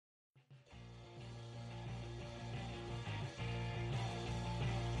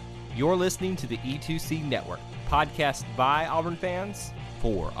You're listening to the E2C Network, podcast by Auburn fans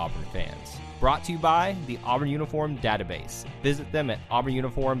for Auburn fans. Brought to you by the Auburn Uniform Database. Visit them at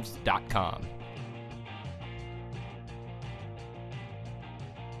auburnuniforms.com.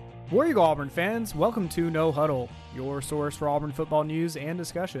 War Eagle Auburn fans, welcome to No Huddle, your source for Auburn football news and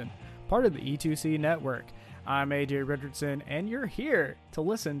discussion, part of the E2C Network. I'm AJ Richardson, and you're here to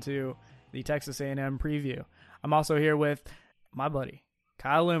listen to the Texas A&M preview. I'm also here with my buddy,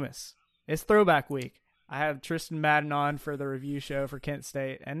 Kyle Loomis. It's throwback week. I have Tristan Madden on for the review show for Kent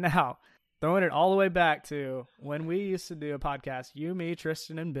State, and now throwing it all the way back to when we used to do a podcast, you, me,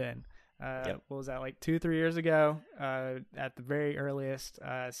 Tristan, and Ben. What was that, like 2-3 years ago at the very earliest?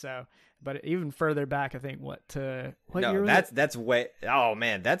 But even further back, I think, what year was that's way, oh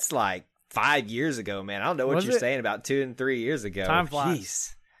man, that's like 5 years ago, man. I don't know what you're saying about 2 and 3 years ago. Time flies.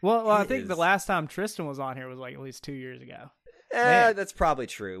 Jeez. Well, I think the last time Tristan was on here was like at least 2 years ago. That's probably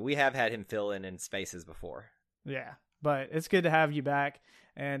true. We have had him fill in spaces before. Yeah, but it's good to have you back.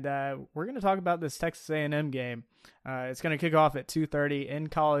 And we're going to talk about this Texas A&M game. It's going to kick off at 2:30 in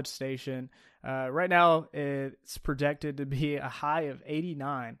College Station. Right now, it's projected to be a high of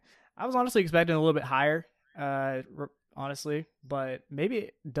 89. I was honestly expecting a little bit higher, honestly, but maybe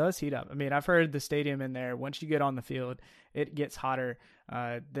it does heat up. I mean, I've heard the stadium in there, once you get on the field, it gets hotter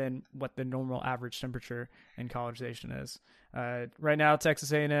than what the normal average temperature in College Station is. Right now,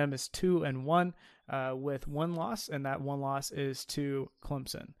 Texas A&M is 2-1 with one loss, and that one loss is to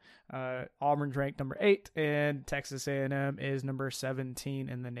Clemson. Auburn's ranked number 8, and Texas A&M is number 17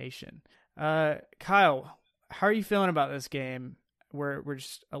 in the nation. Kyle, how are you feeling about this game? We're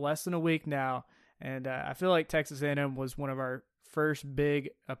just less than a week now, and I feel like Texas A&M was one of our first big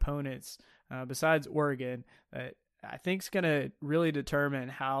opponents besides Oregon that I think is going to really determine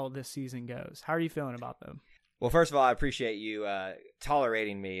how this season goes. How are you feeling about them? Well, first of all, I appreciate you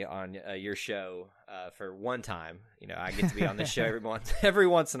tolerating me on your show for one time. You know, I get to be on this show every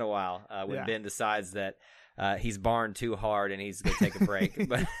once in a while when Ben decides that he's barned too hard and he's going to take a break.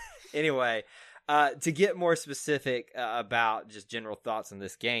 But anyway, to get more specific about just general thoughts on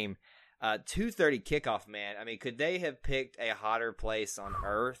this game, 2:30 kickoff, man. I mean, could they have picked a hotter place on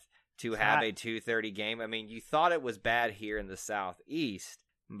earth to have a 2:30 game? I mean, you thought it was bad here in the Southeast,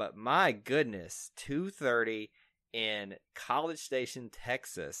 but my goodness, 2:30 in College Station,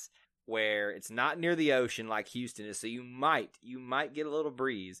 Texas, where it's not near the ocean like Houston is, so you might get a little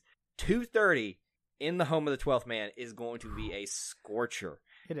breeze. 2:30 in the home of the 12th man is going to be a scorcher.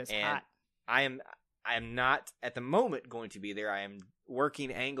 It is hot. I am not at the moment going to be there. I am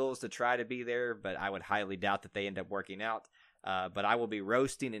working angles to try to be there, but I would highly doubt that they end up working out. But I will be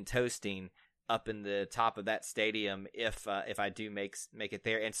roasting and toasting up in the top of that stadium if I do make it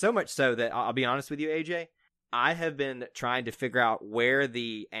there. And so much so that I'll be honest with you, AJ, I have been trying to figure out where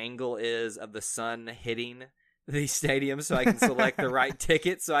the angle is of the sun hitting the stadium so I can select the right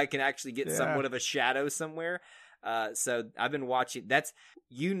ticket so I can actually get somewhat of a shadow somewhere. So I've been watching.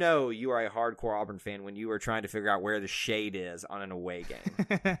 You are a hardcore Auburn fan when you are trying to figure out where the shade is on an away game.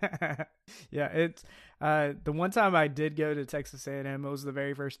 Yeah, it's the one time I did go to Texas A&M, it was the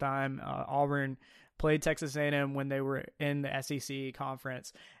very first time Auburn played Texas A&M when they were in the SEC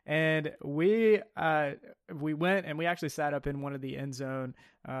conference, and we went and we actually sat up in one of the end zone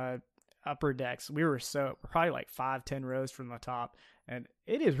upper decks. We were probably like 5-10 rows from the top, and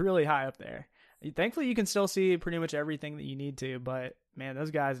it is really high up there. Thankfully, you can still see pretty much everything that you need to, but man,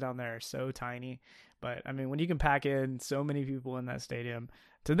 those guys down there are so tiny. But I mean, when you can pack in so many people in that stadium,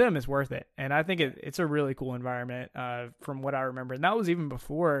 to them, it's worth it. And I think it's a really cool environment from what I remember. And that was even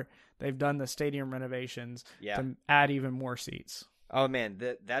before they've done the stadium renovations to add even more seats. Oh, man,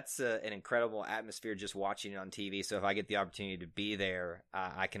 that's an incredible atmosphere just watching it on TV. So if I get the opportunity to be there,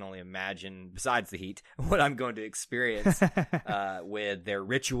 I can only imagine, besides the heat, what I'm going to experience with their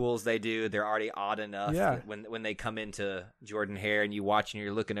rituals they do. They're already odd enough that when they come into Jordan-Hare and you watch and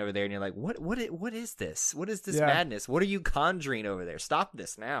you're looking over there and you're like, what is this? What is this madness? What are you conjuring over there? Stop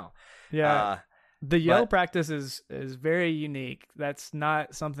this now. Yeah. The yell practice is very unique. That's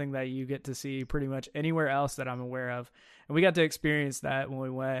not something that you get to see pretty much anywhere else that I'm aware of. And we got to experience that when we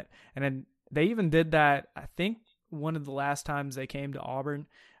went. And then they even did that, I think, one of the last times they came to Auburn.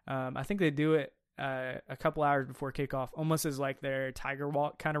 I think they do it a couple hours before kickoff, almost as like their Tiger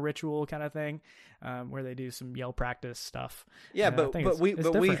Walk kind of ritual kind of thing, where they do some yell practice stuff. Yeah, but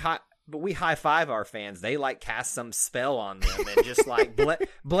but we high five our fans. They like cast some spell on them and just like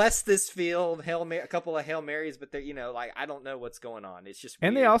bless this field. A couple of Hail Marys, but they're, like, I don't know what's going on. It's just weird.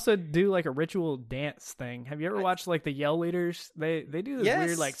 And they also do like a ritual dance thing. Have you ever watched like the Yell Leaders? They do this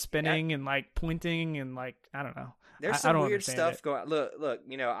weird like spinning and like pointing and like, I don't know. There's some weird stuff going on. Look,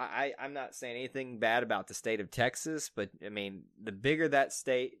 I'm not saying anything bad about the state of Texas, but I mean, the bigger the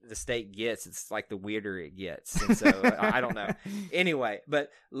state gets, it's like the weirder it gets. And so I don't know. Anyway,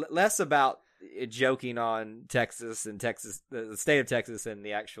 but less about joking on Texas and the state of Texas and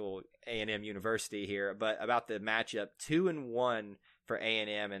the actual A&M University here, but about the matchup. 2-1 for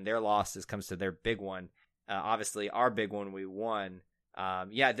A&M, and their losses comes to their big one. Obviously, our big one we won.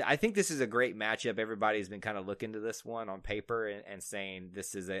 I think this is a great matchup. Everybody's been kind of looking to this one on paper and saying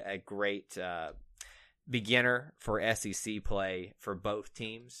this is a great beginner for SEC play for both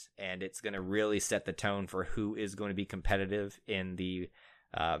teams, and it's going to really set the tone for who is going to be competitive in the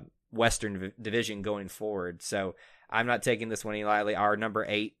Western Division going forward. So I'm not taking this one any lightly. Our number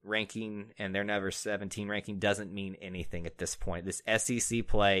 8 ranking and their number 17 ranking doesn't mean anything at this point. This SEC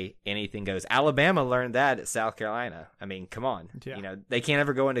play, anything goes. Alabama learned that at South Carolina. I mean, come on. Yeah. They can't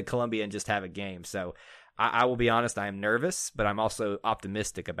ever go into Columbia and just have a game. So I will be honest, I am nervous, but I'm also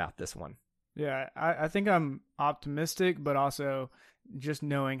optimistic about this one. Yeah, I think I'm optimistic, but also just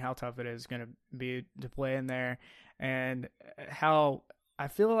knowing how tough it is going to be to play in there, and how I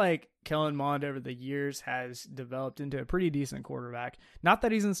feel like Kellen Mond over the years has developed into a pretty decent quarterback. Not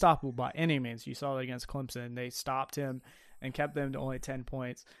that he's unstoppable by any means. You saw it against Clemson. They stopped him and kept them to only 10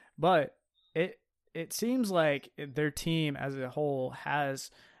 points. But it seems like their team as a whole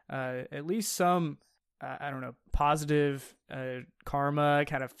has at least some, positive karma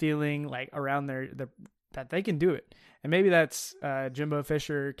kind of feeling like around that they can do it. And maybe that's Jimbo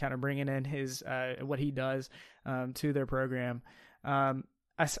Fisher kind of bringing in his what he does to their program.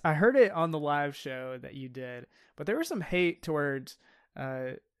 I heard it on the live show that you did, but there was some hate towards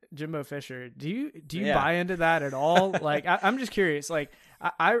Jimbo Fisher. Do you buy into that at all? Like, I'm just curious. Like,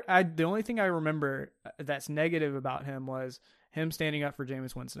 I the only thing I remember that's negative about him was him standing up for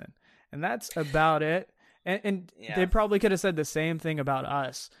Jameis Winston, and that's about it. And they probably could have said the same thing about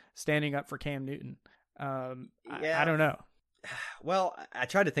us standing up for Cam Newton. I don't know. Well, I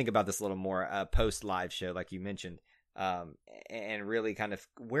tried to think about this a little more post live show, like you mentioned. And really kind of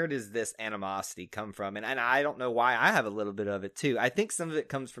where does this animosity come from? And I don't know why. I have a little bit of it too. I think some of it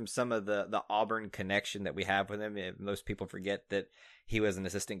comes from some of the Auburn connection that we have with him. Most people forget that he was an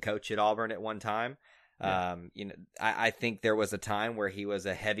assistant coach at Auburn at one time. Yeah. I think there was a time where he was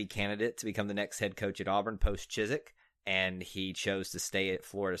a heavy candidate to become the next head coach at Auburn post Chizik, and he chose to stay at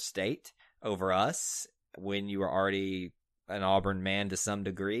Florida State over us when you were already an Auburn man to some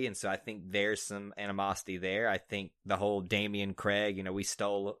degree. And so I think there's some animosity there. I think the whole Damian Craig, we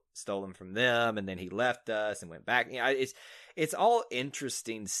stole him from them, and then he left us and went back. It's all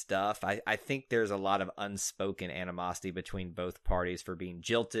interesting stuff. I think there's a lot of unspoken animosity between both parties for being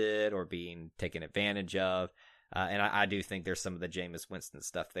jilted or being taken advantage of. And I do think there's some of the Jameis Winston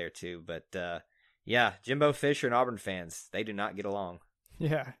stuff there too. But Jimbo Fisher and Auburn fans, they do not get along.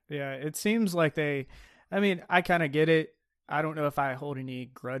 Yeah. It seems like I kind of get it. I don't know if I hold any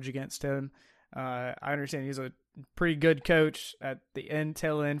grudge against him. I understand he's a pretty good coach at the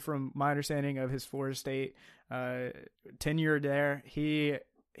tail end, from my understanding of his Florida State tenure there. He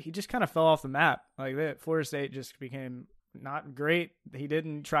just kind of fell off the map. Like that, Florida State just became not great. He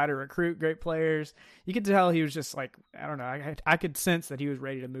didn't try to recruit great players. You could tell he was just like, I don't know. I could sense that he was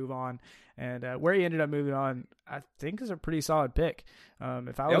ready to move on. And where he ended up moving on, I think is a pretty solid pick.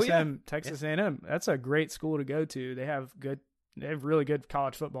 If I was him, Texas A&M, that's a great school to go to. They have really good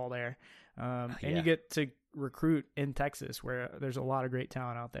college football there. And you get to recruit in Texas, where there's a lot of great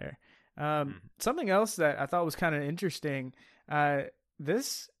talent out there. Something else that I thought was kind of interesting,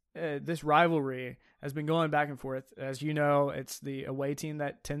 this rivalry has been going back and forth. As you know, it's the away team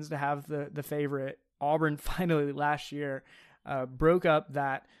that tends to have the favorite. Auburn finally last year broke up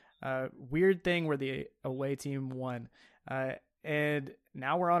that weird thing where the away team won. And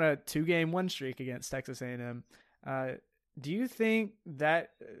now we're on a 2-game win streak against Texas A&M. Do you think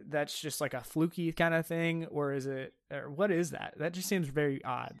that that's just like a fluky kind of thing, or what is that? That just seems very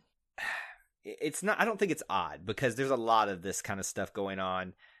odd. It's not. I don't think it's odd, because there's a lot of this kind of stuff going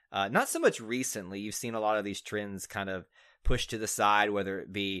on. Not so much recently. You've seen a lot of these trends kind of pushed to the side, whether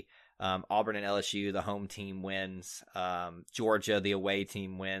it be Auburn and LSU, the home team wins. Georgia, the away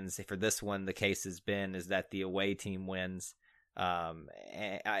team wins. For this one, the case is that the away team wins.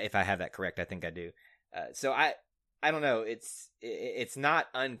 If I have that correct, I think I do. So I don't know. It's not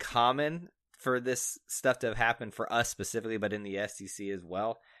uncommon for this stuff to have happened for us specifically, but in the SEC as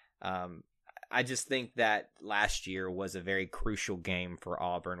well. I just think that last year was a very crucial game for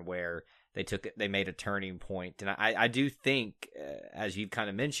Auburn where they made a turning point. And I do think, as you've kind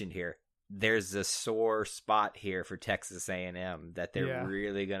of mentioned here, there's a sore spot here for Texas A&M that they're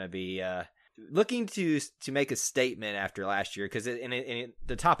really going to be looking to make a statement after last year. Because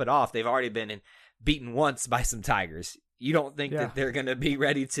to top it off, they've already been beaten once by some Tigers. You don't think that they're going to be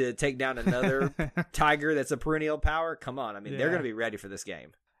ready to take down another Tiger that's a perennial power? Come on. I mean, they're going to be ready for this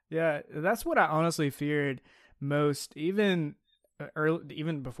game. Yeah, that's what I honestly feared most. Even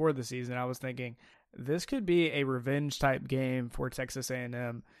before the season, I was thinking this could be a revenge type game for Texas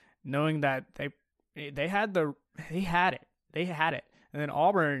A&M, knowing that they had it, and then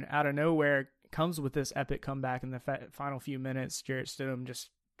Auburn out of nowhere comes with this epic comeback in the final few minutes. Jarrett Stidham just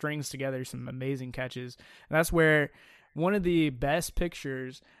strings together some amazing catches, and that's where one of the best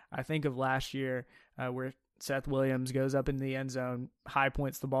pictures I think of last year, where Seth Williams goes up in the end zone, high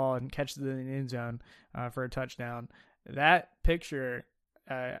points the ball, and catches it in the end zone for a touchdown. That picture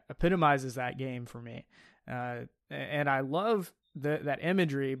epitomizes that game for me. And I love that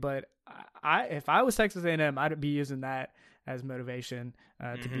imagery, but if I was Texas A&M, I'd be using that as motivation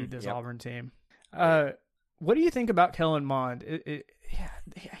to beat this Auburn team. What do you think about Kellen Mond?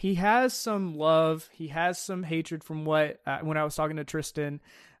 He has some love. He has some hatred from when I was talking to Tristan.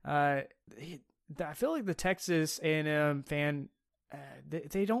 I feel like the Texas A&M fan,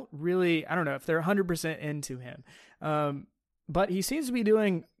 they don't really, I don't know if they're 100% into him. But he seems to be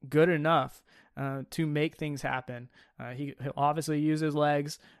doing good enough to make things happen. He'll obviously use his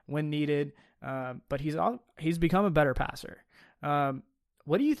legs when needed, but he's become a better passer.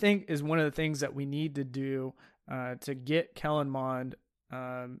 What do you think is one of the things that we need to do to get Kellen Mond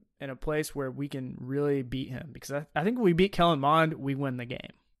in a place where we can really beat him? Because I think if we beat Kellen Mond, we win the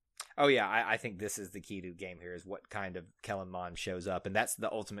game. Oh, yeah, I think this is the key to the game here is what kind of Kellen Mond shows up. And that's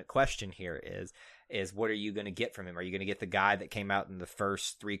the ultimate question here is what are you going to get from him? Are you going to get the guy that came out in the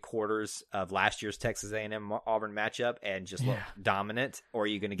first 3 quarters of last year's Texas A&M Auburn matchup and just look dominant? Or are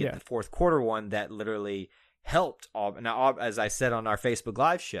you going to get the fourth quarter one that literally helped Auburn? Now, as I said on our Facebook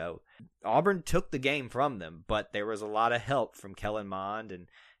Live show, Auburn took the game from them, but there was a lot of help from Kellen Mond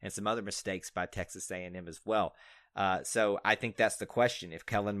and some other mistakes by Texas A&M as well. So I think that's the question. If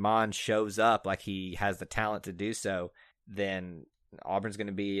Kellen Mond shows up like he has the talent to do so, then Auburn's going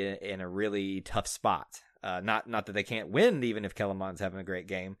to be in a really tough spot. Not that they can't win even if Kellen Mond's having a great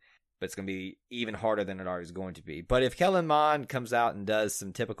game, but it's going to be even harder than it already is going to be. But if Kellen Mond comes out and does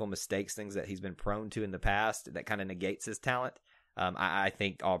some typical mistakes, things that he's been prone to in the past, that kind of negates his talent, I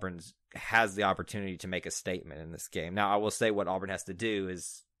think Auburn has the opportunity to make a statement in this game. Now, I will say what Auburn has to do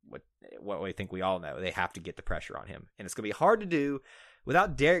is what we think we all know. They have to get the pressure on him. And it's going to be hard to do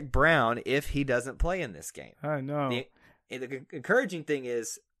without Derek Brown if he doesn't play in this game. I know. The encouraging thing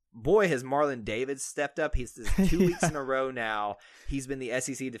is, boy, has Marlon Davis stepped up. He's 2 weeks in a row now. He's been the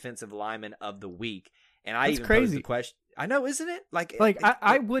SEC Defensive Lineman of the Week. And I even posed the question. I know, isn't it?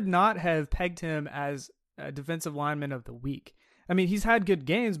 I would not have pegged him as a Defensive Lineman of the Week. I mean, he's had good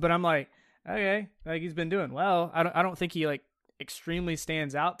games, but I'm like, okay, he's been doing well. I don't think he extremely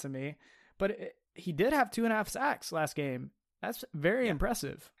stands out to me, but he did have 2.5 sacks last game. That's very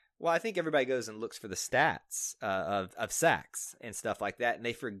impressive. Well, I think everybody goes and looks for the stats of sacks and stuff like that, and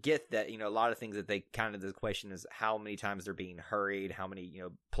they forget that a lot of things that they kind of the question is how many times they're being hurried, how many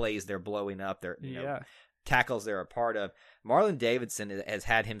plays they're blowing up, tackles they're a part of. Marlon Davidson has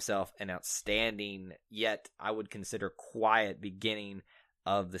had himself an outstanding, yet I would consider quiet beginning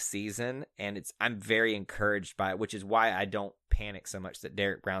of the season, and I'm very encouraged by it, which is why I don't panic so much that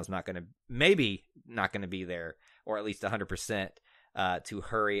Derek Brown's not going to be there, or at least 100% to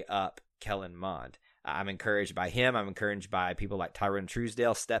hurry up Kellen Mond. I'm encouraged by him. I'm encouraged by people like Tyrone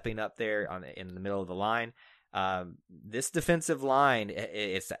Truesdale stepping up there in the middle of the line. This defensive line,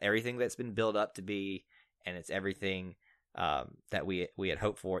 it's everything that's been built up to be, and it's everything that we had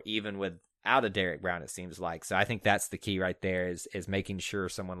hoped for, even without a Derek Brown, it seems like. So I think that's the key right there is making sure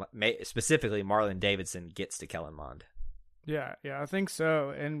someone, specifically Marlon Davidson, gets to Kellen Mond. Yeah, I think so.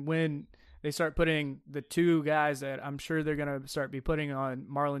 And when they start putting the 2 guys that I'm sure they're going to start be putting on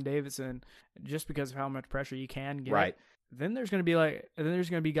Marlon Davidson just because of how much pressure you can get, right, then there's going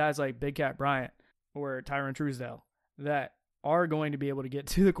to be guys like Big Cat Bryant or Tyrone Truesdale that are going to be able to get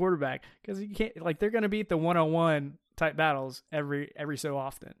to the quarterback, because you can't, they're going to beat the one-on-one type battles every so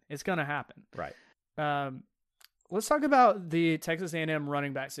often. It's going to happen. Right. Let's talk about the Texas A&M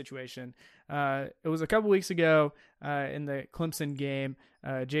running back situation. It was a couple weeks ago in the Clemson game.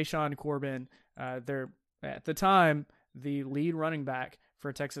 Jayshon Corbin, they're at the time the lead running back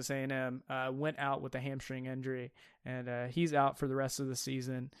for Texas A&M, went out with a hamstring injury, and he's out for the rest of the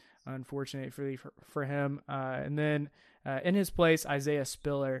season, unfortunately for him. And then in his place, Isaiah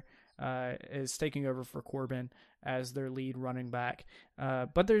Spiller is taking over for Corbin as their lead running back.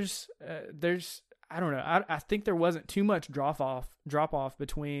 But there's I don't know. I think there wasn't too much drop off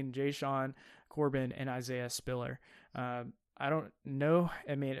between Jashaun Corbin and Isaiah Spiller. I don't know.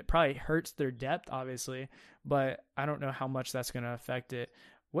 I mean, it probably hurts their depth, obviously, but I don't know how much that's going to affect it.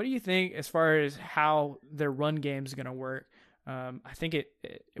 What do you think as far as how their run game is going to work? I think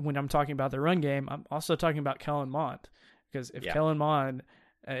when I'm talking about the run game, I'm also talking about Kellen Mond, because if Kellen Mond,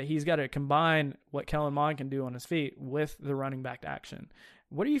 he's got to combine what Kellen Mond can do on his feet with the running back action.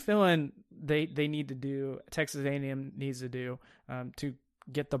 What are you feeling they need to do, Texas A&M needs to do to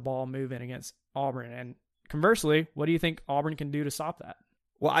get the ball moving against Auburn? And conversely, what do you think Auburn can do to stop that?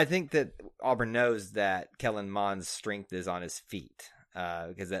 Well, I think that Auburn knows that Kellen Mond's strength is on his feet,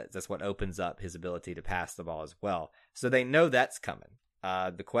 because that's what opens up his ability to pass the ball as well. So they know that's coming.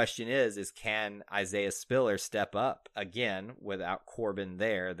 The question is can Isaiah Spiller step up again without Corbin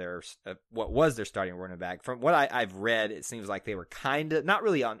there? What was their starting running back? From what I've read, it seems like they were kind of not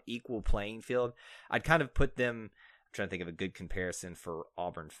really on equal playing field. I'd kind of put them, I'm trying to think of a good comparison for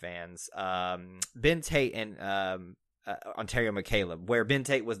Auburn fans. Ben Tate and Ontario McCaleb, where Ben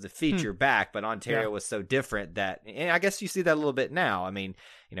Tate was the feature back, but Ontario was so different that, and I guess you see that a little bit now. I mean,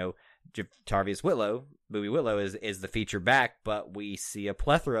 Tarvius Whitlow, Boobie Whitlow is the feature back, but we see a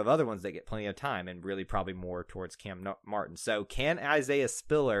plethora of other ones that get plenty of time, and really probably more towards Cam Martin. So can Isaiah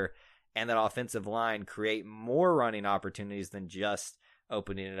Spiller and that offensive line create more running opportunities than just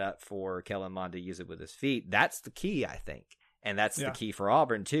opening it up for Kellen Mond to use it with his feet? That's the key, I think. And that's the key for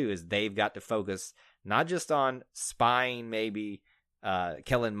Auburn, too, is they've got to focus not just on spying maybe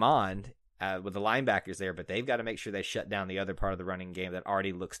Kellen Mond with the linebackers there, but they've got to make sure they shut down the other part of the running game that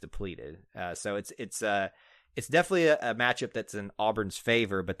already looks depleted. So it's definitely a matchup that's in Auburn's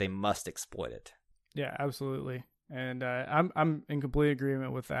favor, but they must exploit it. Yeah, absolutely. And I'm in complete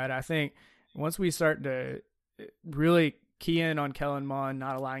agreement with that. I think once we start to really key in on Kellen Mond,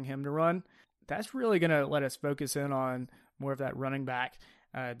 not allowing him to run, that's really going to let us focus in on more of that running back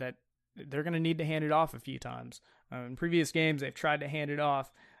that they're going to need to hand it off a few times. In previous games, they've tried to hand it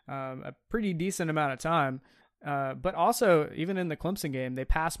off a pretty decent amount of time, but also even in the Clemson game, they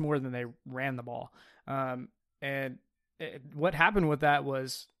passed more than they ran the ball. What happened with that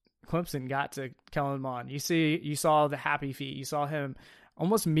was Clemson got to Kellen Mond. You saw the happy feet. You saw him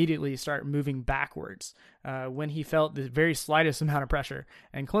almost immediately start moving backwards when he felt the very slightest amount of pressure.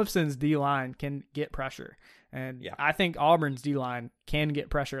 And Clemson's D-line can get pressure. And I think Auburn's D-line can get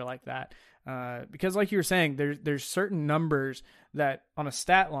pressure like that. Because like you were saying, there's certain numbers that on a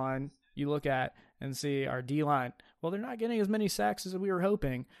stat line you look at and see our D-line, well, they're not getting as many sacks as we were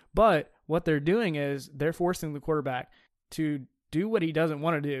hoping. But what they're doing is they're forcing the quarterback to do what he doesn't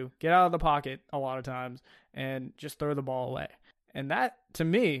want to do, get out of the pocket a lot of times, and just throw the ball away. And that, to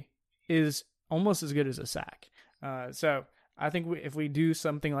me, is almost as good as a sack. So I think if we do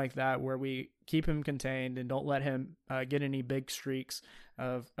something like that where we keep him contained and don't let him get any big streaks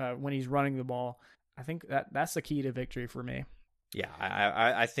of when he's running the ball, I think that's the key to victory for me. Yeah,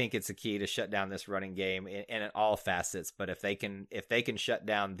 I think it's a key to shut down this running game in all facets. But if they can shut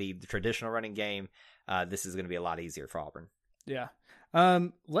down the traditional running game, this is going to be a lot easier for Auburn. Yeah.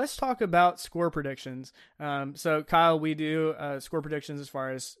 Let's talk about score predictions. So Kyle, we do score predictions as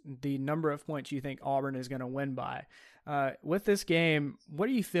far as the number of points you think Auburn is going to win by. With this game, what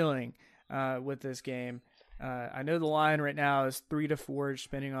are you feeling with this game? I know the line right now is 3-4,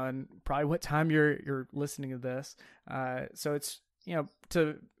 depending on probably what time you're listening to this. So it's,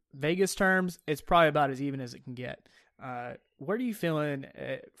 to Vegas terms, it's probably about as even as it can get. What are you feeling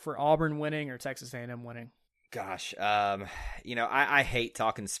for Auburn winning or Texas A&M winning? Gosh, I hate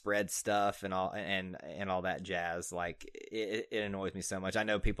talking spread stuff and all that jazz. Like it annoys me so much. I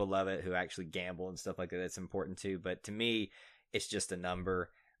know people love it who actually gamble and stuff like that. It's important too, but to me, it's just a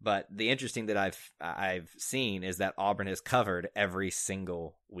number. But the interesting that I've seen is that Auburn has covered every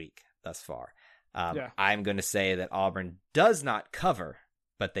single week thus far. I'm going to say that Auburn does not cover,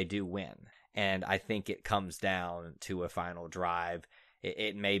 but they do win, and I think it comes down to a final drive.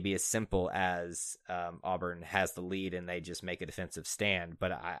 It may be as simple as Auburn has the lead and they just make a defensive stand,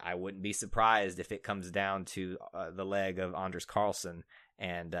 but I wouldn't be surprised if it comes down to the leg of Anders Carlson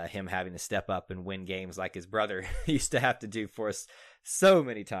and him having to step up and win games like his brother used to have to do for us so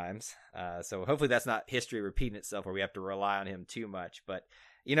many times. So hopefully that's not history repeating itself where we have to rely on him too much. But,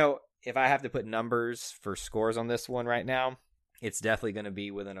 if I have to put numbers for scores on this one right now, it's definitely going to be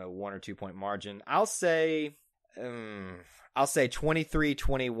within a 1 or 2 point margin. I'll say I'll say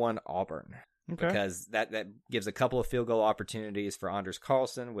 23-21 Auburn. Okay. Because that gives a couple of field goal opportunities for Anders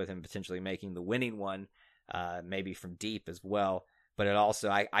Carlson, with him potentially making the winning one, maybe from deep as well. But it also,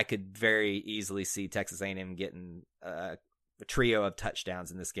 I could very easily see Texas A&M getting a trio of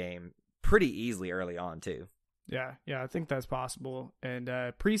touchdowns in this game pretty easily early on too. Yeah, I think that's possible. And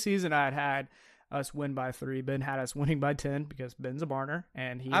preseason, I had us win by 3. Ben had us winning by 10 because Ben's a Barner,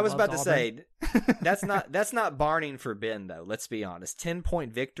 and he. I was about to Auburn. say that's not barning for Ben though. Let's be honest.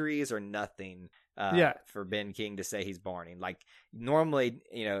 10-point victories are nothing. For Ben King to say he's barning. Like normally,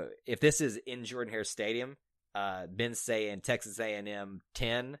 if this is in Jordan-Hare Stadium, Ben's saying Texas A&M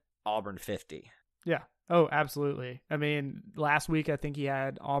 10, Auburn 50. Yeah. Oh, absolutely. I mean, last week I think he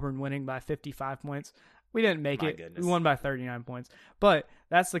had Auburn winning by 55 points. We didn't make it. Goodness. We won by 39 points. But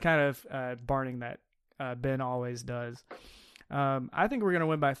that's the kind of barning that Ben always does. I think we're going to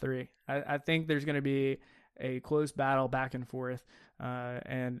win by 3. I think there's going to be a close battle back and forth.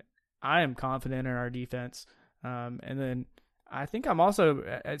 And I am confident in our defense. And then I think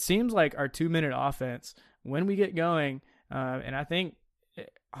it seems like our 2-minute offense, when we get going, and I think,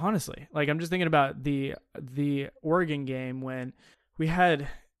 honestly, like I'm just thinking about the Oregon game when we had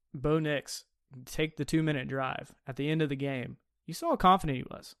Bo Nix take the 2-minute drive at the end of the game. You saw how confident he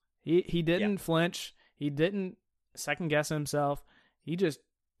was. He didn't flinch. He didn't second guess himself. He just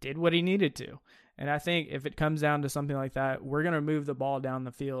did what he needed to. And I think if it comes down to something like that, we're going to move the ball down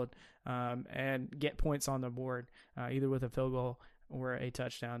the field and get points on the board, either with a field goal or a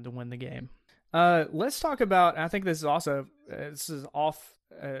touchdown to win the game. Let's talk about, I think this is off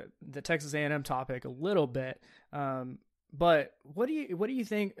the Texas A&M topic a little bit. But what do you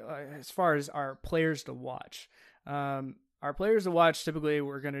think as far as our players to watch? Our players to watch, typically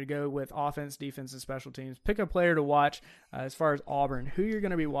we're going to go with offense, defense, and special teams. Pick a player to watch as far as Auburn. Who you're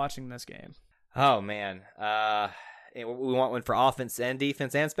going to be watching this game? Oh, man. We want one for offense and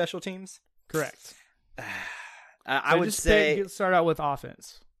defense and special teams? Correct. I would say... Start out with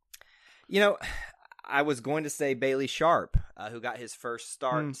offense. I was going to say Bailey Sharp, who got his first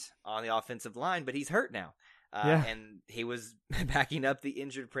start on the offensive line, but he's hurt now. And he was backing up the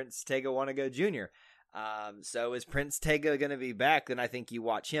injured Prince Tega Wannego Jr. So is Prince Tega going to be back? Then I think you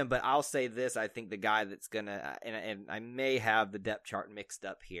watch him. But I'll say this. I think the guy that's going to, and I may have the depth chart mixed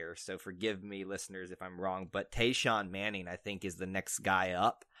up here, so forgive me, listeners, if I'm wrong, but Tayshawn Manning, I think, is the next guy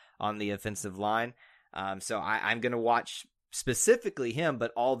up on the offensive line. So I'm going to watch specifically him,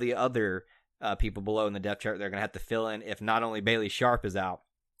 but all the other people below in the depth chart, they're going to have to fill in if not only Bailey Sharp is out,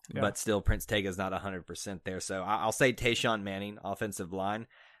 but still Prince Tega is not 100% there. So I'll say Tayshawn Manning, offensive line,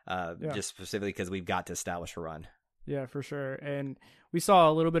 just specifically because we've got to establish a run. Yeah, for sure. And we saw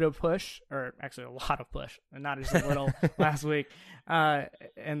a little bit of push, or actually a lot of push, and not just a little last week.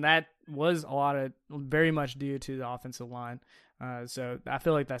 And that was very much due to the offensive line. So I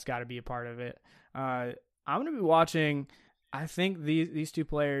feel like that's got to be a part of it. I'm going to be watching. I think these two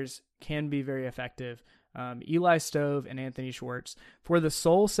players can be very effective. Eli Stove and Anthony Schwartz, for the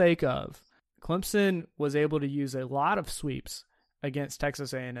sole sake of Clemson was able to use a lot of sweeps against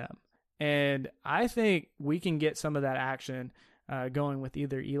Texas A&M. And I think we can get some of that action going with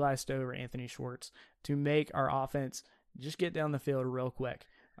either Eli Stove or Anthony Schwartz to make our offense just get down the field real quick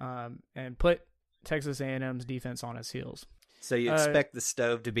and put Texas A&M's defense on its heels. So you expect the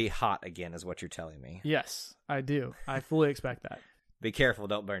Stove to be hot again is what you're telling me? Yes, I do. I fully expect that. Be careful,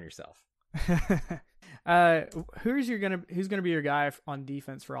 don't burn yourself. Who's gonna be your guy on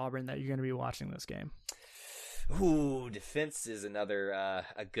defense for Auburn that you're gonna be watching this game? Ooh, defense is another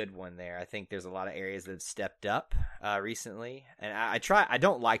a good one there. I think there's a lot of areas that have stepped up recently, and I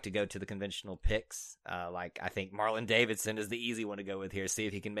don't like to go to the conventional picks. Like I think Marlon Davidson is the easy one to go with here. See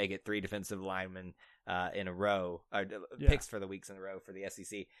if he can make it 3 defensive linemen in a row, or picks for the weeks in a row for the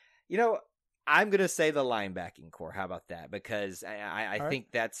SEC. I'm going to say the linebacking core. How about that? Because I think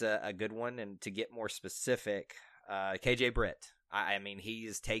that's a good one. And to get more specific, KJ Britt. I mean,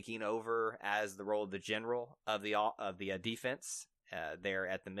 he's taking over as the role of the general of the defense there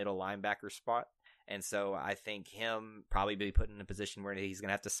at the middle linebacker spot. And so I think him probably be put in a position where he's going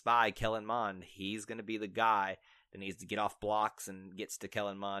to have to spy Kellen Mond. He's going to be the guy that needs to get off blocks and gets to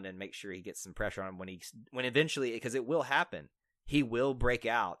Kellen Mond and make sure he gets some pressure on him when eventually, because it will happen, he will break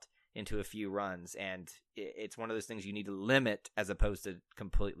out into a few runs, and it's one of those things you need to limit as opposed to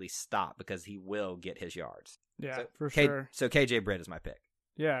completely stop, because he will get his yards. Yeah, so, for sure. So KJ Britt is my pick.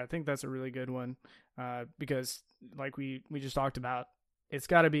 Yeah, I think that's a really good one because like we just talked about, it's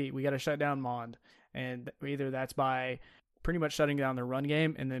got to be, we got to shut down Mond, and either that's by pretty much shutting down the run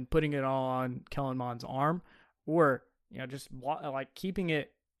game and then putting it all on Kellen Mond's arm, or just like keeping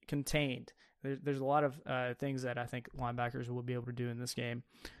it contained There's a lot of things that I think linebackers will be able to do in this game.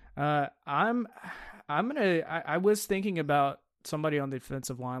 I was thinking about somebody on the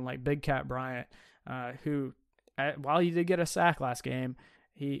defensive line like Big Cat Bryant, who, while he did get a sack last game,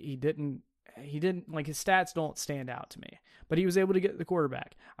 he didn't like, his stats don't stand out to me, but he was able to get the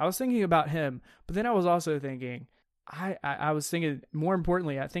quarterback. I was thinking about him, but then I was also thinking, I was thinking more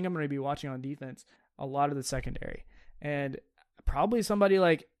importantly, I think I'm going to be watching on defense a lot of the secondary, and probably somebody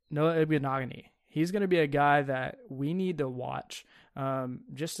like Noah Igbinoghene. He's going to be a guy that we need to watch,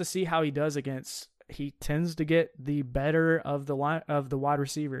 just to see how he does against. He tends to get the better of the wide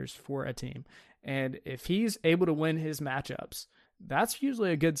receivers for a team, and if he's able to win his matchups, that's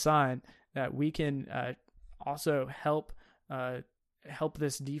usually a good sign that we can also help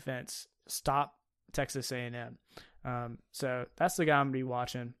this defense stop Texas A&M. So that's the guy I'm going to be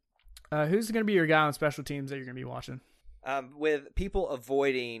watching. Who's going to be your guy on special teams that you're going to be watching? With people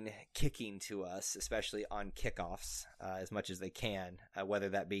avoiding kicking to us, especially on kickoffs, as much as they can, whether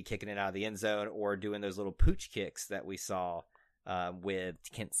that be kicking it out of the end zone or doing those little pooch kicks that we saw with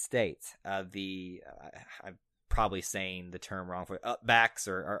Kent State. I'm probably saying the term wrong for upbacks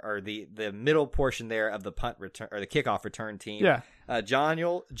or the middle portion there of the punt return or the kickoff return team. Yeah.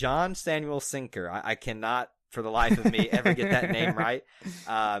 John Samuel Sinker. I cannot for the life of me ever get that name right.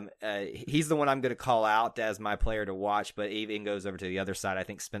 He's the one I'm going to call out as my player to watch, but even goes over to the other side. I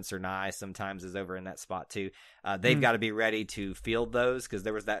think Spencer Nye sometimes is over in that spot too. They've got to be ready to field those, because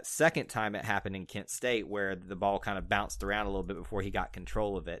there was that second time it happened in Kent State where the ball kind of bounced around a little bit before he got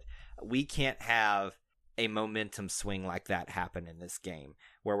control of it. We can't have a momentum swing like that happen in this game,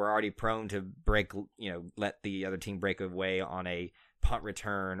 where we're already prone to let the other team break away on a punt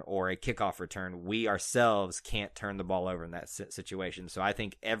return or a kickoff return. We ourselves can't turn the ball over in that situation. So I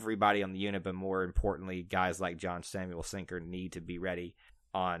think everybody on the unit, but more importantly, guys like John Samuel Sinker, need to be ready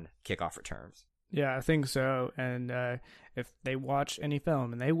on kickoff returns. Yeah, I think so. And if they watch any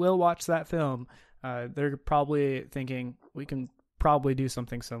film, and they will watch that film, they're probably thinking we can probably do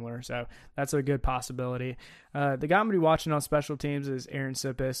something similar. So that's a good possibility. The guy I'm going to be watching on special teams is Aaron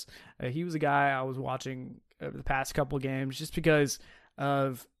Sippis. He was a guy I was watching over the past couple of games just because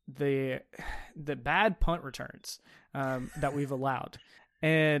of the bad punt returns that we've allowed.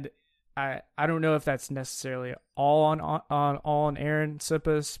 And I don't know if that's necessarily all on Aaron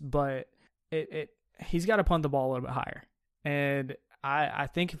Sippis, but he's got to punt the ball a little bit higher. And I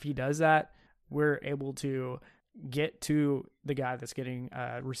think if he does that, we're able to get to the guy that's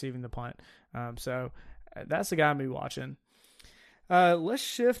receiving the punt. So that's the guy I'm going to be watching. Let's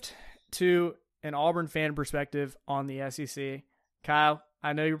shift to an Auburn fan perspective on the SEC. Kyle,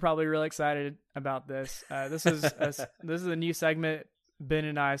 I know you're probably really excited about this. This is a new segment Ben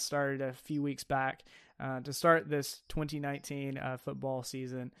and I started a few weeks back to start this 2019 football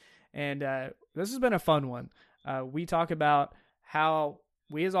season. And this has been a fun one. We talk about how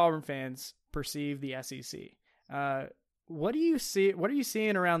we as Auburn fans perceive the SEC. What are you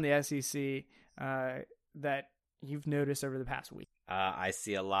seeing around the SEC that you've noticed over the past week? I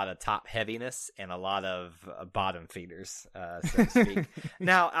see a lot of top heaviness and a lot of bottom feeders, so to speak.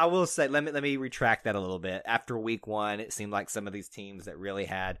 Now, I will say, let me retract that a little bit. After week one, it seemed like some of these teams that really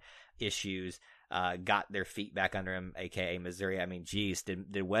had issues got their feet back under them, aka Missouri. I mean, geez,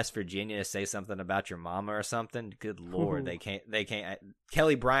 did West Virginia say something about your mama or something? Good Lord, they can't.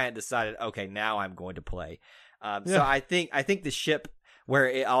 Kelly Bryant decided, okay, now I'm going to play. So I think the ship, where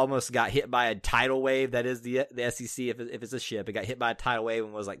it almost got hit by a tidal wave, that is the SEC. If it's a ship, it got hit by a tidal wave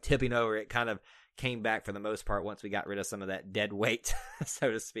and was like tipping over. It kind of came back for the most part once we got rid of some of that dead weight,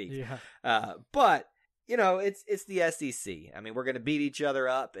 so to speak. Yeah. But it's the SEC. I mean, we're going to beat each other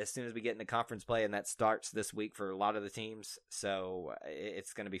up as soon as we get into conference play, and that starts this week for a lot of the teams. So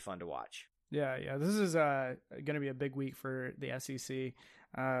it's going to be fun to watch. Yeah. This is going to be a big week for the SEC.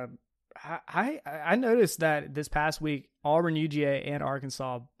 I noticed that this past week, Auburn, UGA, and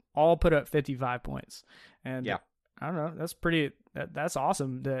Arkansas all put up 55 points. And yeah, I don't know. That's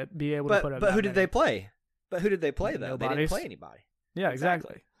awesome to be able to put up. But who did they play? Though? Nobody's. They didn't play anybody. Yeah,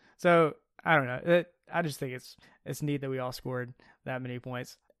 exactly. So I don't know. I just think it's neat that we all scored that many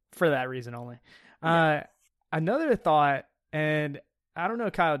points for that reason only. Yeah. Another thought, and I don't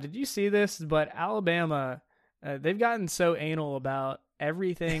know, Kyle, did you see this? But Alabama, they've gotten so anal about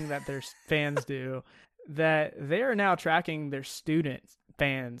everything that their fans do that they are now tracking their student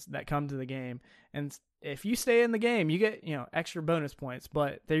fans that come to the game. And if you stay in the game, you get, extra bonus points,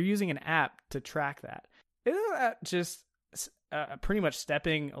 but they're using an app to track that. Isn't that just pretty much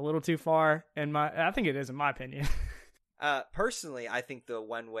stepping a little too far? I think it is, in my opinion. Personally, I think the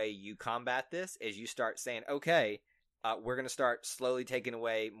one way you combat this is you start saying, okay, we're going to start slowly taking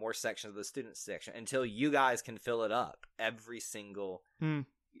away more sections of the student section until you guys can fill it up every single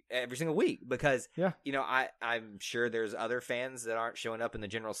week. Because, I'm sure there's other fans that aren't showing up in the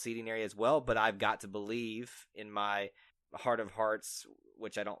general seating area as well, but I've got to believe in my heart of hearts,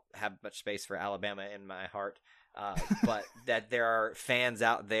 which I don't have much space for Alabama in my heart, but that there are fans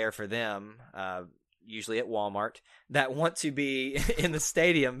out there for them, usually at Walmart, that want to be in the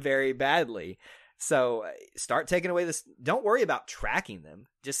stadium very badly. So start taking away this. Don't worry about tracking them.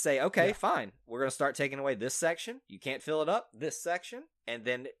 Just say, okay, fine. We're going to start taking away this section. You can't fill it up, this section. And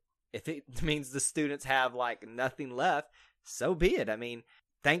then if it means the students have like nothing left, so be it. I mean,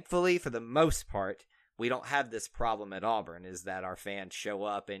 thankfully, for the most part, we don't have this problem at Auburn, is that our fans show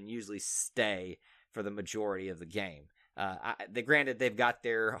up and usually stay for the majority of the game. Granted, they've got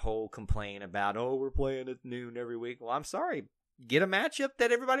their whole complaint about, we're playing at noon every week. Well, I'm sorry. Get a matchup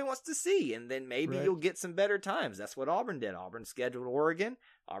that everybody wants to see, and then maybe you'll get some better times. That's what Auburn did. Auburn scheduled Oregon.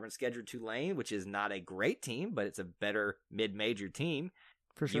 Auburn scheduled Tulane, which is not a great team, but it's a better mid-major team.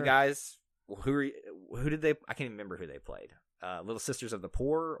 For sure. You guys, who did they? I can't even remember who they played. Little Sisters of the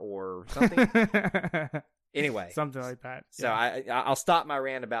Poor or something. Anyway, something like that. So I'll stop my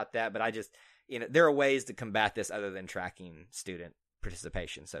rant about that, but I just, there are ways to combat this other than tracking student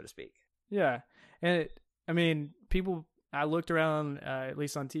participation, so to speak. Yeah, and people. I looked around, at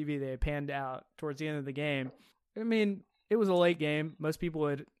least on TV, they had panned out towards the end of the game. I mean, it was a late game. Most people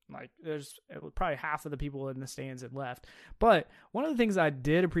had, probably half of the people in the stands had left. But one of the things I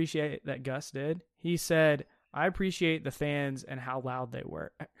did appreciate that Gus did, he said, I appreciate the fans and how loud they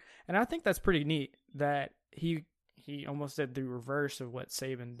were. And I think that's pretty neat that he almost did the reverse of what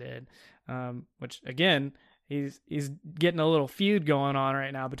Saban did, which, again, He's getting a little feud going on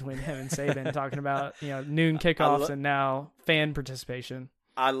right now between him and Saban, talking about noon kickoffs and now fan participation.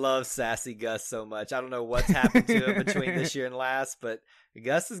 I love sassy Gus so much. I don't know what's happened to him between this year and last, but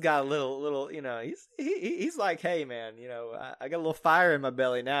Gus has got a little. He's like, hey man, I got a little fire in my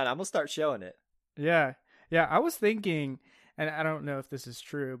belly now, and I'm gonna start showing it. Yeah. I was thinking, and I don't know if this is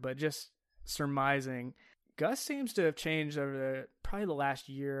true, but just surmising, Gus seems to have changed over probably the last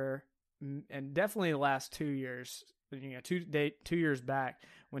year. And definitely the last 2 years, 2 years back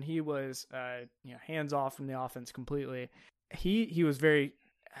when he was, hands off from the offense completely. He was very,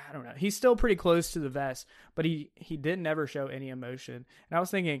 I don't know. He's still pretty close to the vest, but he didn't ever show any emotion. And I was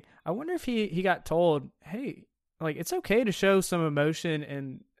thinking, I wonder if he got told, hey, like it's okay to show some emotion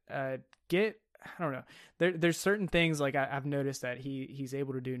and I don't know. There's certain things like I've noticed that he's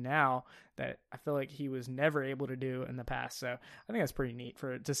able to do now that I feel like he was never able to do in the past. So I think that's pretty neat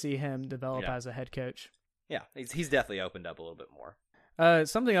to see him develop as a head coach. Yeah, he's definitely opened up a little bit more.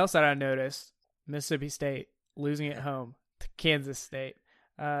 Something else that I noticed: Mississippi State losing at home to Kansas State.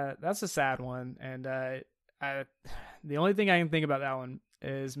 That's a sad one, and the only thing I can think about that one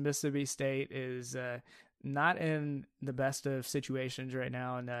is Mississippi State is not in the best of situations right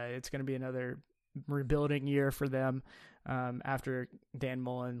now, and it's going to be another rebuilding year for them after Dan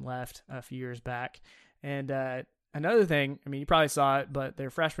Mullen left a few years back. And another thing, you probably saw it, but their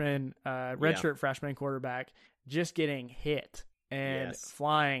redshirt freshman quarterback just getting hit and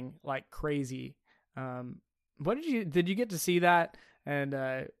flying like crazy. What did you get to see that?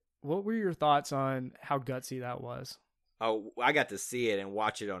 And what were your thoughts on how gutsy that was? Oh, I got to see it and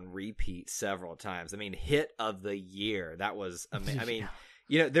watch it on repeat several times. Hit of the year. That was amazing.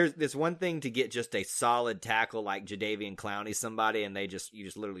 There's one thing to get just a solid tackle like Jadeveon Clowney somebody and you just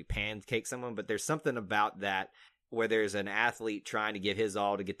literally pancake someone, but there's something about that where there's an athlete trying to give his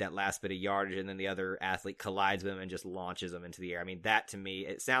all to get that last bit of yardage and then the other athlete collides with him and just launches them into the air. That to me,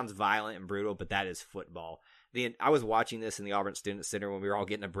 it sounds violent and brutal, but that is football. I was watching this in the Auburn Student Center when we were all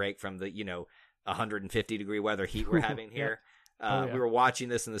getting a break from the, 150-degree weather heat we're having here. We were watching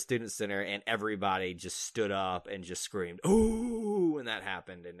this in the Student Center, and everybody just stood up and just screamed, "Ooh!" when that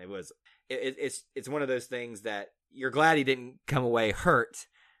happened. And it's one of those things that you're glad he didn't come away hurt,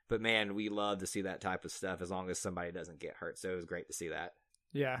 but man, we love to see that type of stuff as long as somebody doesn't get hurt. So it was great to see that.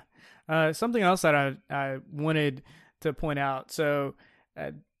 Yeah. Something else that I wanted to point out. So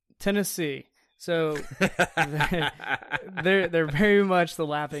Tennessee. So they're very much the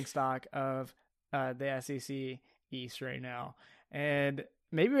laughingstock of the SEC East right now, and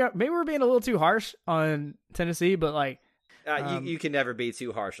maybe we're being a little too harsh on Tennessee, but you can never be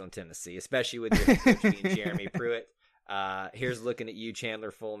too harsh on Tennessee, especially with your head coach being Jeremy Pruitt. Here's looking at you,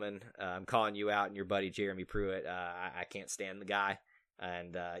 Chandler Fullman. I'm calling you out and your buddy Jeremy Pruitt. I can't stand the guy,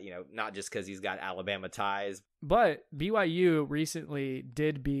 and not just because he's got Alabama ties, but BYU recently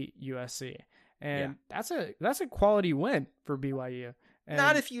did beat USC. And that's a quality win for BYU. And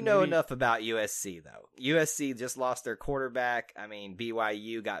not if you know enough about USC, though. USC just lost their quarterback. I mean,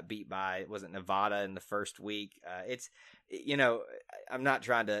 BYU got beat by, wasn't Nevada in the first week. It's, I'm not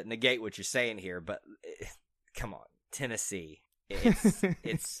trying to negate what you're saying here, but come on, Tennessee.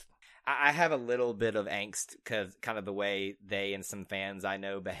 It's I have a little bit of angst because kind of the way they and some fans I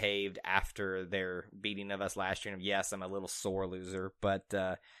know behaved after their beating of us last year. And yes, I'm a little sore loser, but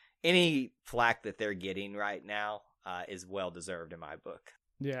any flack that they're getting right now is well deserved in my book.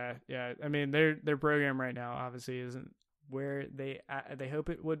 Yeah. I mean, their program right now obviously isn't where they hope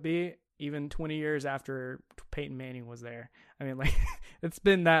it would be, even 20 years after Peyton Manning was there. I mean, like it's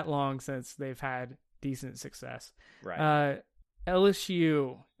been that long since they've had decent success. Right.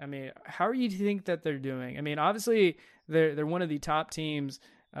 LSU. I mean, how do you think that they're doing? I mean, obviously they're one of the top teams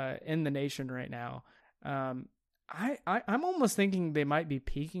in the nation right now. I'm almost thinking they might be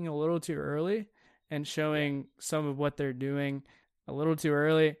peaking a little too early and showing some of what they're doing a little too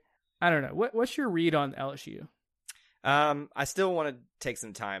early. I don't know. What's your read on LSU? I still want to take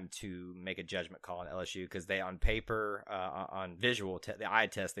some time to make a judgment call on LSU because they, on paper, on visual, the eye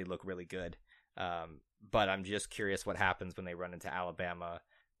test, they look really good. But I'm just curious what happens when they run into Alabama,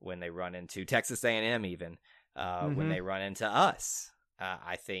 when they run into Texas A&M, even when they run into us.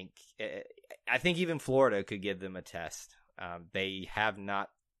 I think even Florida could give them a test. They have not.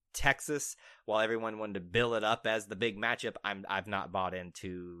 Texas, while everyone wanted to bill it up as the big matchup, I've not bought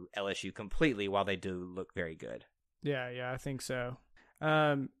into LSU completely. While they do look very good. Yeah, I think so.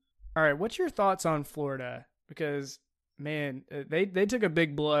 All right, what's your thoughts on Florida? Because man, they took a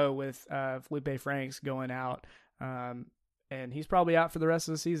big blow with Felipe Franks going out, and he's probably out for the rest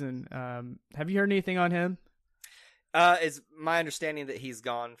of the season. Have you heard anything on him? It's my understanding that he's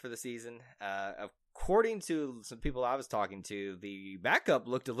gone for the season. According to some people I was talking to, the backup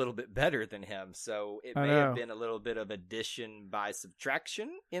looked a little bit better than him, so it may have been a little bit of addition by subtraction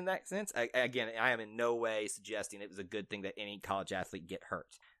in that sense. Again, I am in no way suggesting it was a good thing that any college athlete get hurt.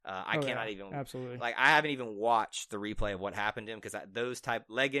 I cannot even absolutely. Like I haven't even watched the replay of what happened to him because those type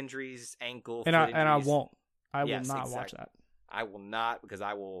leg injuries, ankle, and foot I injuries, won't. I will yes, not exactly. watch that. I will not because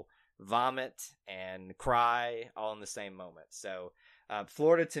I will vomit and cry all in the same moment. So.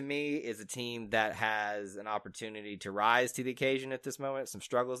 Florida, to me, is a team that has an opportunity to rise to the occasion at this moment. Some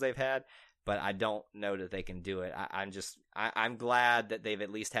struggles they've had, but I don't know that they can do it. I'm glad that they've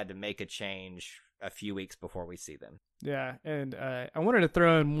at least had to make a change a few weeks before we see them. Yeah, and I wanted to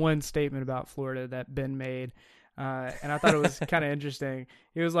throw in one statement about Florida that Ben made, and I thought it was kind of interesting.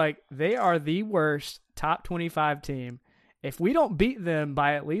 He was like, they are the worst top 25 team. If we don't beat them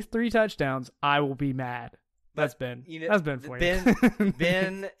by at least 3 touchdowns, I will be mad. That's Ben. That's Ben for you.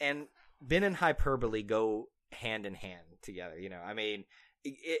 Ben and hyperbole go hand in hand together. I mean,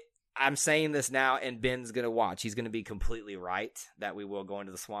 I'm saying this now, and Ben's going to watch. He's going to be completely right that we will go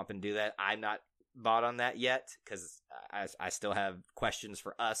into the swamp and do that. I'm not bought on that yet because I still have questions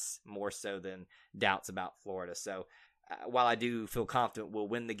for us more so than doubts about Florida. So while I do feel confident we'll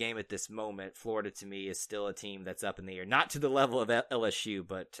win the game at this moment, Florida to me is still a team that's up in the air. Not to the level of LSU,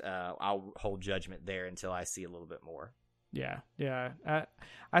 but I'll hold judgment there until I see a little bit more. Yeah.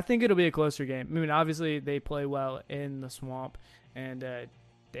 I think it'll be a closer game. I mean, obviously they play well in the swamp, and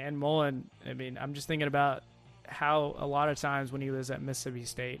Dan Mullen, I mean, I'm just thinking about how a lot of times when he was at Mississippi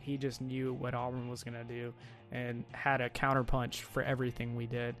State, he just knew what Auburn was going to do and had a counterpunch for everything we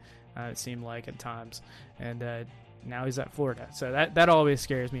did, it seemed like at times. And now he's at Florida, so that always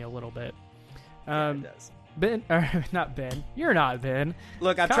scares me a little bit. Yeah, it does. Ben, or not Ben. You're not Ben.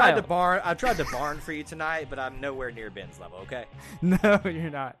 Look, I've tried to barn for you tonight, but I'm nowhere near Ben's level. Okay. No,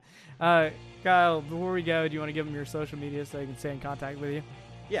 you're not. Kyle, before we go, do you want to give them your social media so they can stay in contact with you?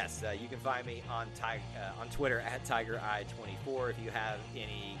 Yes, you can find me on Twitter at TigerEye24. If you have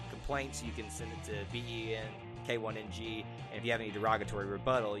any complaints, you can send it to BENK1NG. And if you have any derogatory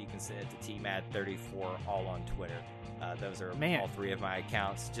rebuttal, you can send it to TMAD34, all on Twitter. Those are all 3 of my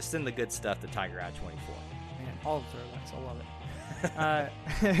accounts. Just send the good stuff to TigerEye24. Man, all the throwbacks. I love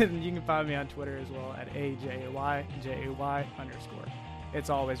it. And you can find me on Twitter as well at AJAYJAY_. It's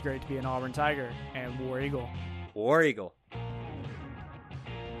always great to be an Auburn Tiger, and War Eagle. War Eagle.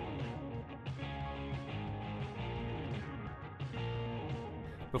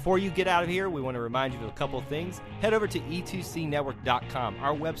 Before you get out of here, we want to remind you of a couple of things. Head over to e2cnetwork.com,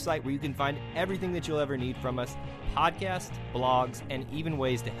 our website where you can find everything that you'll ever need from us, podcasts, blogs, and even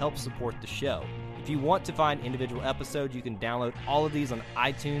ways to help support the show. If you want to find individual episodes, you can download all of these on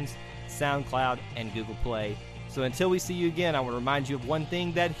iTunes, SoundCloud, and Google Play. So until we see you again, I want to remind you of one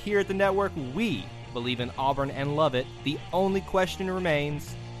thing, that here at the network, we believe in Auburn and love it. The only question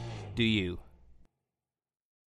remains, do you?